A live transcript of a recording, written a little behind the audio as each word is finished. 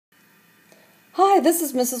Hi, this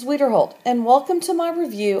is Mrs. Wiederholt, and welcome to my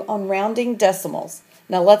review on rounding decimals.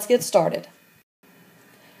 Now let's get started.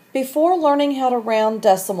 Before learning how to round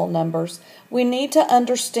decimal numbers, we need to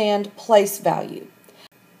understand place value.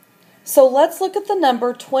 So let's look at the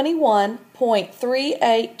number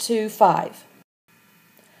 21.3825.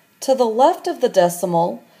 To the left of the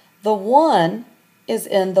decimal, the 1 is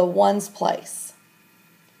in the ones place,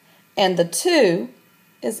 and the 2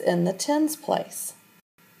 is in the tens place.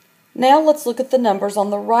 Now let's look at the numbers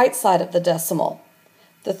on the right side of the decimal.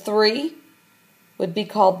 The 3 would be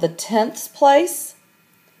called the tenths place.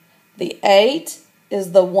 The 8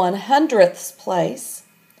 is the 100ths place.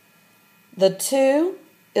 The 2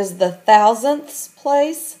 is the thousandths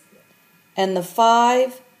place. And the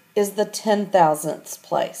 5 is the 10,000ths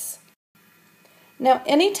place. Now,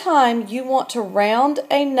 anytime you want to round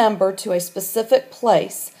a number to a specific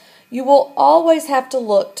place, you will always have to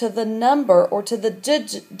look to the number or to the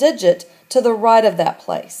digit to the right of that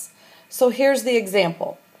place. So here's the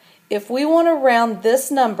example. If we want to round this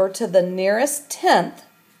number to the nearest tenth,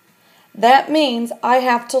 that means I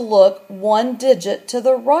have to look one digit to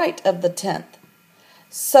the right of the tenth.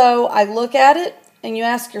 So I look at it and you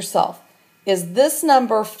ask yourself, is this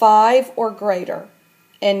number 5 or greater?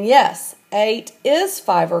 And yes, 8 is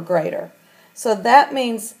 5 or greater. So that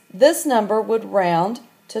means this number would round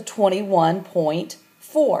to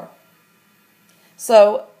 21.4.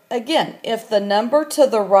 So again, if the number to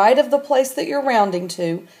the right of the place that you're rounding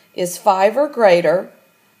to is 5 or greater,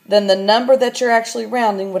 then the number that you're actually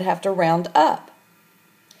rounding would have to round up.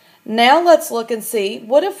 Now let's look and see,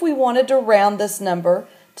 what if we wanted to round this number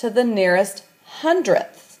to the nearest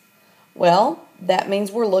hundredth? Well, that means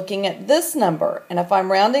we're looking at this number, and if I'm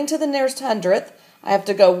rounding to the nearest hundredth, I have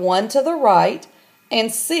to go 1 to the right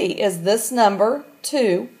and see, is this number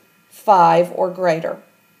 2, 5 or greater?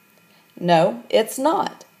 No, it's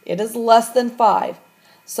not. It is less than 5.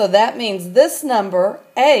 So that means this number,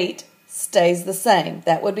 8, stays the same.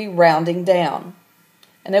 That would be rounding down.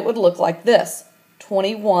 And it would look like this,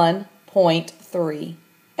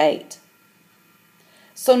 21.38.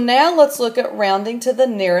 So now let's look at rounding to the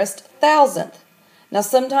nearest thousandth. Now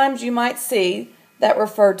sometimes you might see that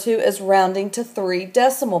referred to as rounding to 3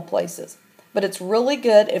 decimal places. But it's really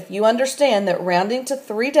good if you understand that rounding to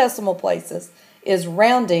 3 decimal places is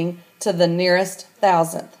rounding to the nearest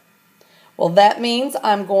thousandth. Well, that means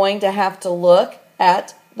I'm going to have to look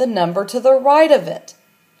at the number to the right of it.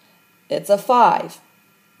 It's a 5.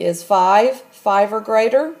 Is 5 5 or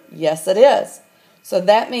greater? Yes, it is. So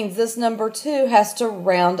that means this number 2 has to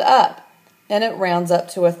round up, and it rounds up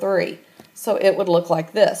to a 3. So it would look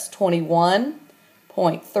like this,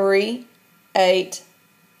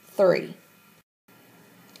 21.383.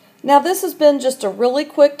 Now this has been just a really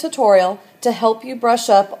quick tutorial to help you brush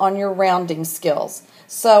up on your rounding skills.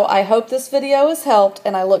 So I hope this video has helped,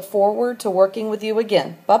 and I look forward to working with you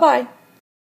again. Bye-bye.